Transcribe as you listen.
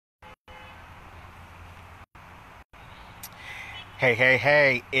Hey, hey,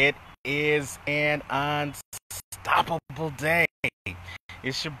 hey, it is an unstoppable day.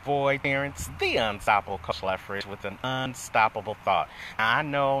 It's your boy Terrance, the unstoppable Coach Leffridge with an unstoppable thought. I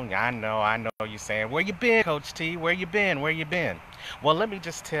know you're saying, where you been, Coach T? Where you been? Where you been? Well, let me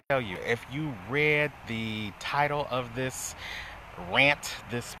just tell you, if you read the title of this rant,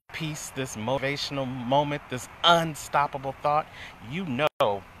 this piece, this motivational moment, this unstoppable thought, you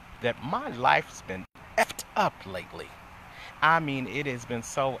know that my life's been effed up lately. I mean, it has been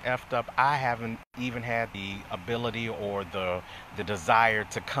so effed up. I haven't even had the ability or the desire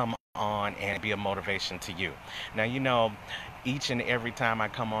to come on and be a motivation to you. Now, each and every time I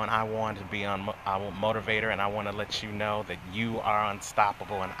come on, I want to be on a motivator, and I want to let you know that you are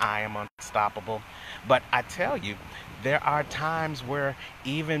unstoppable and I am unstoppable. But I tell you, there are times where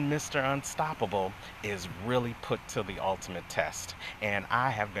even Mr. Unstoppable is really put to the ultimate test. And I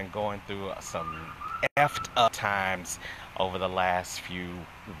have been going through some effed up times over the last few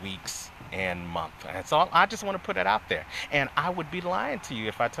weeks and month. And so I just want to put it out there. And I would be lying to you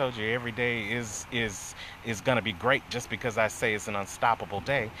if I told you every day is going to be great just because I say it's an unstoppable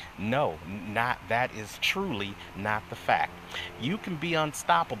day. No, not that is truly not the fact. You can be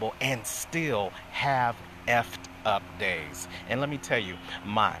unstoppable and still have effed up days. And let me tell you,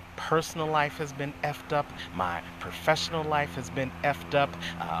 my personal life has been effed up. My professional life has been effed up.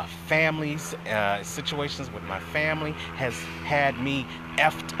 Situations with my family has had me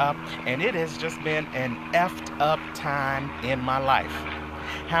effed up. And it has just been an effed up time in my life.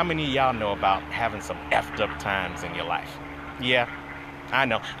 How many of y'all know about having some effed up times in your life? Yeah, I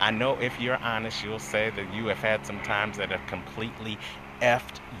know. I know if you're honest, you'll say that you have had some times that have completely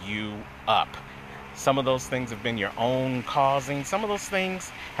effed you up. Some of those things have been your own causing. Some of those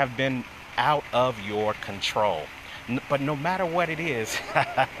things have been out of your control. But no matter what it is,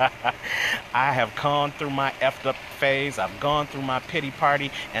 I have gone through my effed up phase. I've gone through my pity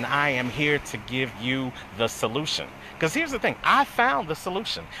party, and I am here to give you the solution. Because here's the thing, I found the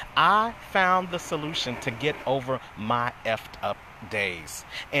solution. I found the solution to get over my effed up days.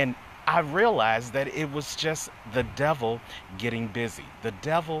 And I realized that it was just the devil getting busy. The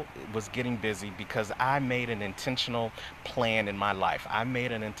devil was getting busy because I made an intentional plan in my life. I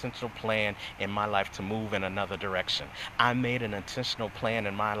made an intentional plan in my life to move in another direction. I made an intentional plan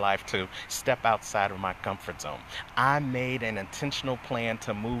in my life to step outside of my comfort zone. I made an intentional plan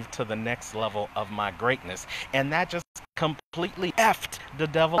to move to the next level of my greatness. And that just completely effed the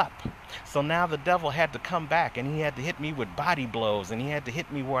devil up. So now the devil had to come back, and he had to hit me with body blows, and he had to hit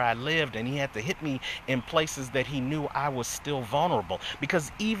me where I lived, and he had to hit me in places that he knew I was still vulnerable.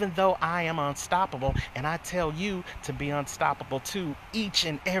 Because even though I am unstoppable, and I tell you to be unstoppable too each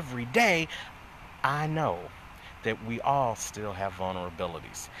and every day, I know that we all still have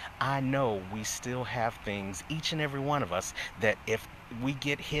vulnerabilities. I know we still have things, each and every one of us, that if we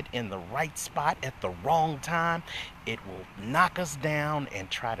get hit in the right spot at the wrong time, it will knock us down and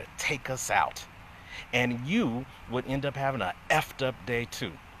try to take us out. And you would end up having an effed up day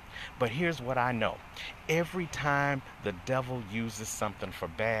too. But here's what I know. Every time the devil uses something for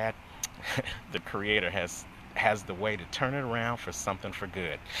bad, the Creator has the way to turn it around for something for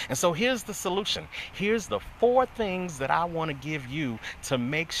good. And so here's the solution. Here's the 4 things that I want to give you to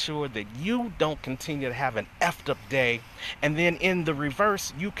make sure that you don't continue to have an effed up day, and then in the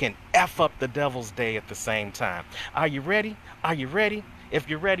reverse, you can F up the devil's day at the same time. Are you ready? Are you ready? If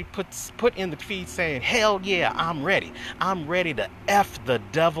you're ready, put in the feed saying, hell yeah, I'm ready. I'm ready to F the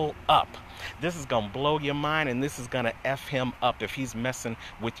devil up. This is going to blow your mind, and this is going to F him up if he's messing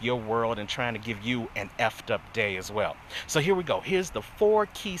with your world and trying to give you an effed up day as well. So here we go. Here's the 4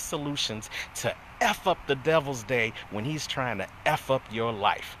 key solutions to F up the devil's day when he's trying to F up your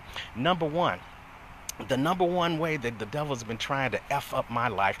life. Number 1. The number 1 way that the devil's been trying to F up my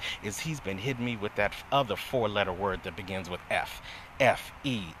life is he's been hitting me with that other 4-letter word that begins with F.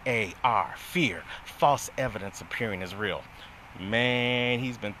 F-E-A-R, fear, false evidence appearing as real. Man,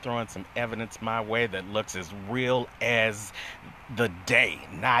 he's been throwing some evidence my way that looks as real as the day,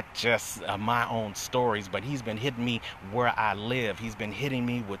 not just my own stories, but he's been hitting me where I live. He's been hitting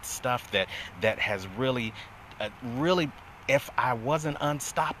me with stuff that has really, if I wasn't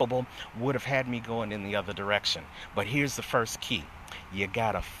unstoppable, would have had me going in the other direction. But here's the first key. You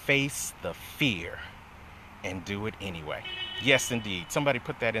gotta face the fear and do it anyway. Yes, indeed. Somebody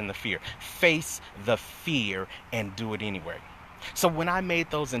put that in the fear. Face the fear and do it anyway. So when I made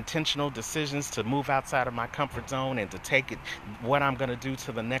those intentional decisions to move outside of my comfort zone and to take it, what I'm going to do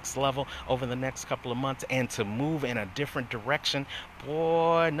to the next level over the next couple of months and to move in a different direction,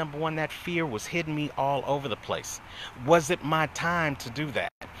 boy, number 1, that fear was hitting me all over the place. Was it my time to do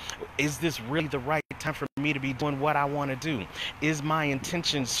that? Is this really the right time for me to be doing what I want to do? Is my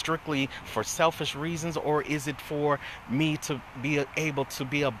intention strictly for selfish reasons, or is it for me to be able to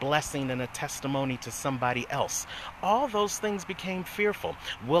be a blessing and a testimony to somebody else? All those things became fearful.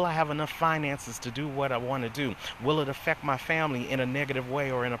 Will I have enough finances to do what I want to do? Will it affect my family in a negative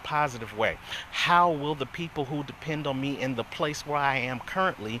way or in a positive way? How will the people who depend on me in the place where I am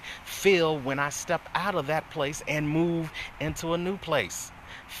currently feel when I step out of that place and move into a new place?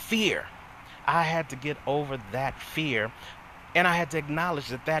 Fear. I had to get over that fear, and I had to acknowledge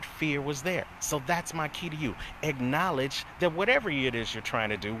that that fear was there. So that's my key to you. Acknowledge that whatever it is you're trying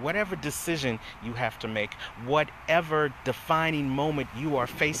to do, whatever decision you have to make, whatever defining moment you are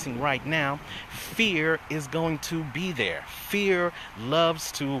facing right now, fear is going to be there. Fear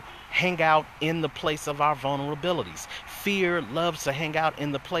loves to hang out in the place of our vulnerabilities. Fear loves to hang out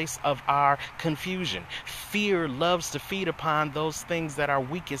in the place of our confusion. Fear loves to feed upon those things that are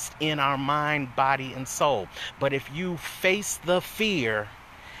weakest in our mind, body, and soul. But if you face the fear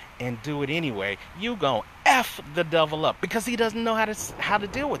and do it anyway, you gon' F the devil up, because he doesn't know how to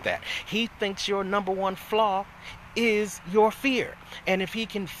deal with that. He thinks your number one flaw is your fear. And if he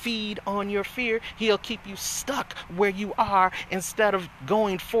can feed on your fear, he'll keep you stuck where you are instead of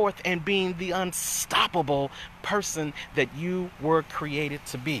going forth and being the unstoppable person that you were created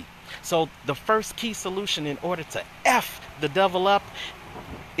to be. So the first key solution in order to F the devil up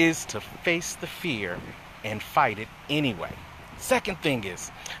is to face the fear and fight it anyway. Second thing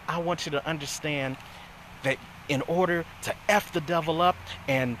is, I want you to understand that in order to F the devil up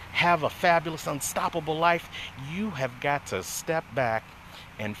and have a fabulous, unstoppable life, you have got to step back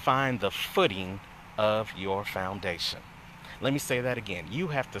and find the footing of your foundation. Let me say that again. You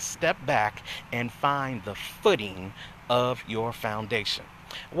have to step back and find the footing of your foundation.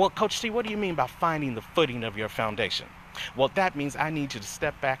 Well, Coach T, what do you mean by finding the footing of your foundation? Well, that means I need you to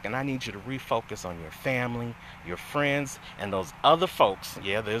step back and I need you to refocus on your family, your friends, and those other folks.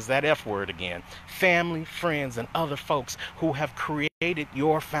 Yeah, there's that F word again. Family, friends, and other folks who have created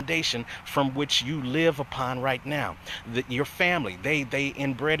your foundation from which you live upon right now. Your family, they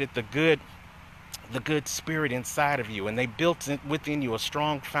inbreded the good spirit inside of you, and they built within you a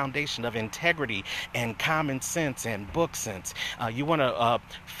strong foundation of integrity and common sense and book sense. You want to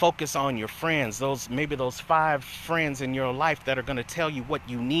focus on your friends, maybe those 5 friends in your life that are going to tell you what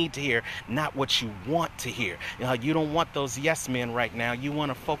you need to hear, not what you want to hear. You don't want those yes men right now. You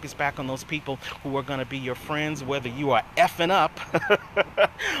want to focus back on those people who are going to be your friends, whether you are effing up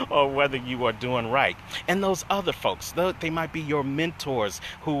or whether you are doing right. And those other folks, they might be your mentors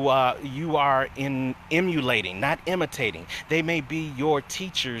who you are emulating, not imitating. They may be your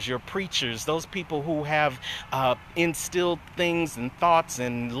teachers, your preachers, those people who have instilled things and thoughts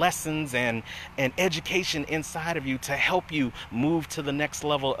and lessons and education inside of you to help you move to the next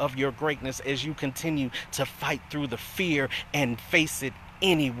level of your greatness as you continue to fight through the fear and face it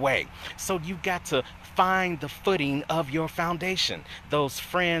anyway. So you got to find the footing of your foundation. Those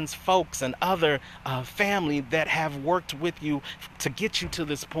friends, folks, and other family that have worked with you to get you to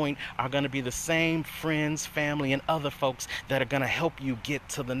this point are going to be the same friends, family, and other folks that are going to help you get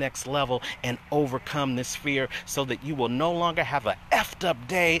to the next level and overcome this fear, so that you will no longer have a effed up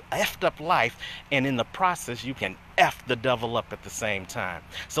day, effed up life, and in the process you can F the devil up at the same time.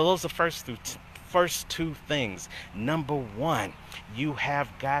 So those are first 2 things. Number 1, you have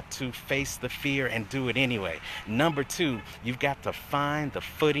got to face the fear and do it anyway. Number 2, you've got to find the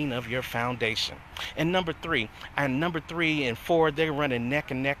footing of your foundation. And number 3 and 4, they're running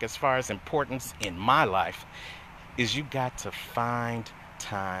neck and neck as far as importance in my life, is you got to find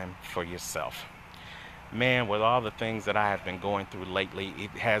time for yourself. Man, with all the things that I have been going through lately, it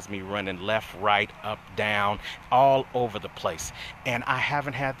has me running left, right, up, down, all over the place. And I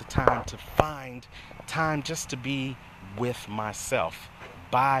haven't had the time to find time just to be with myself,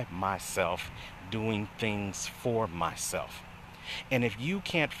 by myself, doing things for myself. And if you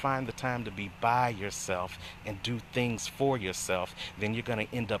can't find the time to be by yourself and do things for yourself, then you're going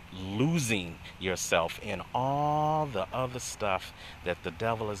to end up losing yourself in all the other stuff that the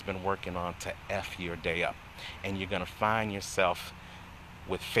devil has been working on to F your day up. And you're going to find yourself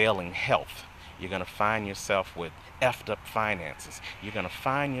with failing health. You're going to find yourself with effed up finances. You're going to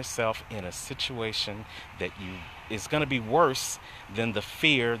find yourself in a situation that is going to be worse than the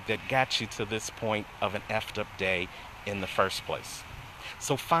fear that got you to this point of an effed up day in the first place.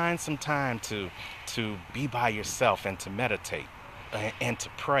 So find some time to be by yourself and to meditate and to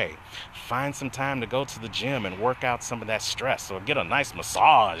pray. Find some time to go to the gym and work out some of that stress, or get a nice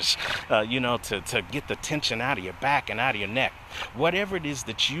massage, to get the tension out of your back and out of your neck. Whatever it is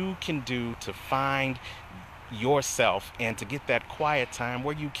that you can do to find yourself and to get that quiet time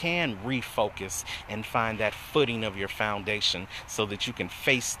where you can refocus and find that footing of your foundation so that you can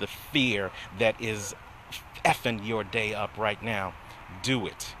face the fear that is effing your day up right now. Do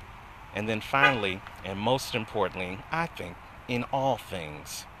it. And then finally, and most importantly, I think in all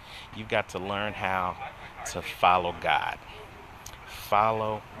things, you've got to learn how to follow God.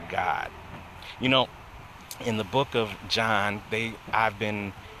 Follow God. You know, in the book of John, I've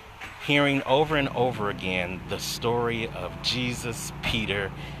been hearing over and over again the story of Jesus,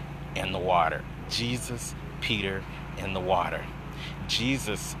 Peter, and the water. Jesus, Peter, and the water.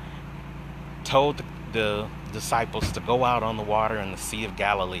 Jesus told the disciples to go out on the water in the Sea of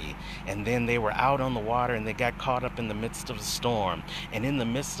Galilee, and then they were out on the water and they got caught up in the midst of the storm. And in the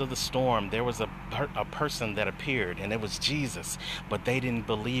midst of the storm there was a person that appeared, and it was Jesus, but they didn't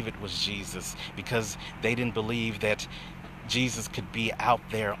believe it was Jesus because they didn't believe that Jesus could be out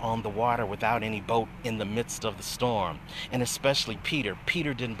there on the water without any boat in the midst of the storm. And especially Peter.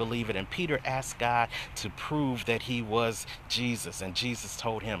 Peter didn't believe it, and Peter asked God to prove that he was Jesus. And Jesus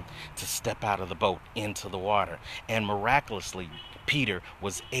told him to step out of the boat into the water. And miraculously, Peter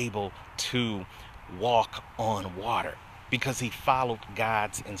was able to walk on water because he followed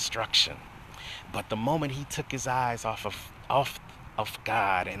God's instruction. But the moment he took his eyes off of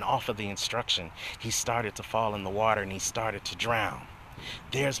God and off of the instruction, he started to fall in the water and he started to drown.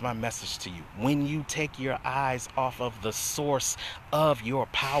 There's my message to you. When you take your eyes off of the source of your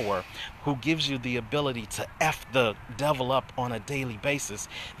power, who gives you the ability to F the devil up on a daily basis,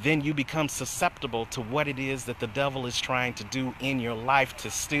 then you become susceptible to what it is that the devil is trying to do in your life to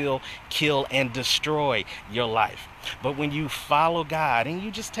steal, kill, and destroy your life. But when you follow God and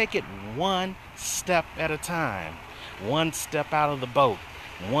you just take it one step at a time, one step out of the boat,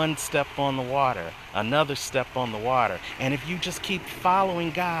 one step on the water, another step on the water. And if you just keep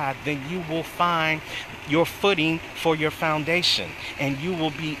following God, then you will find your footing for your foundation. And you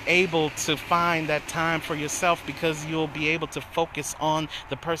will be able to find that time for yourself because you'll be able to focus on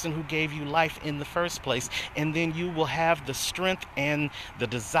the person who gave you life in the first place. And then you will have the strength and the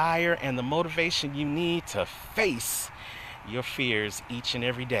desire and the motivation you need to face your fears each and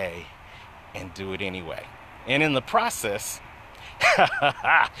every day and do it anyway. And in the process,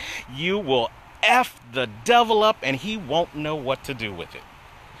 you will F the devil up and he won't know what to do with it.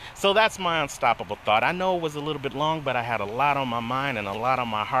 So that's my unstoppable thought. I know it was a little bit long, but I had a lot on my mind and a lot on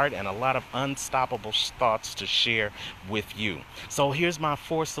my heart and a lot of unstoppable thoughts to share with you. So here's my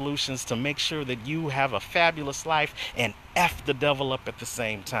 4 solutions to make sure that you have a fabulous life and F the devil up at the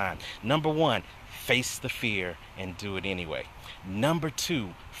same time. Number 1, face the fear and do it anyway. Number 2,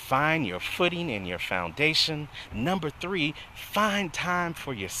 find your footing and your foundation. Number 3, find time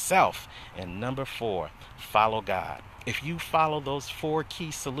for yourself. And number 4, follow God. If you follow those 4 key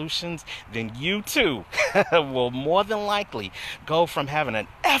solutions, then you too will more than likely go from having an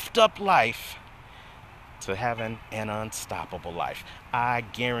effed up life to having an unstoppable life. I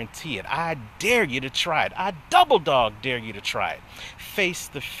guarantee it. I dare you to try it. I double dog dare you to try it. Face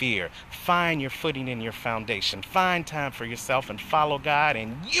the fear. Find your footing in your foundation. Find time for yourself and follow God,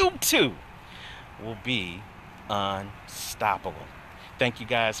 and you too will be unstoppable. Thank you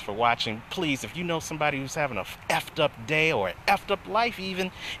guys for watching. Please, if you know somebody who's having a effed up day or an effed up life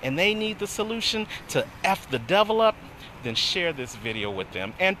even, and they need the solution to F the devil up, then share this video with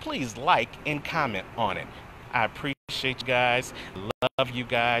them. And please like and comment on it. I appreciate you guys. Love you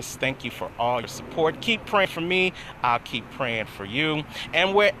guys. Thank you for all your support. Keep praying for me. I'll keep praying for you.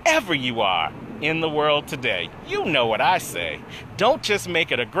 And wherever you are in the world today, you know what I say. Don't just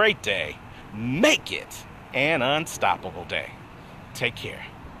make it a great day. Make it an unstoppable day. Take care.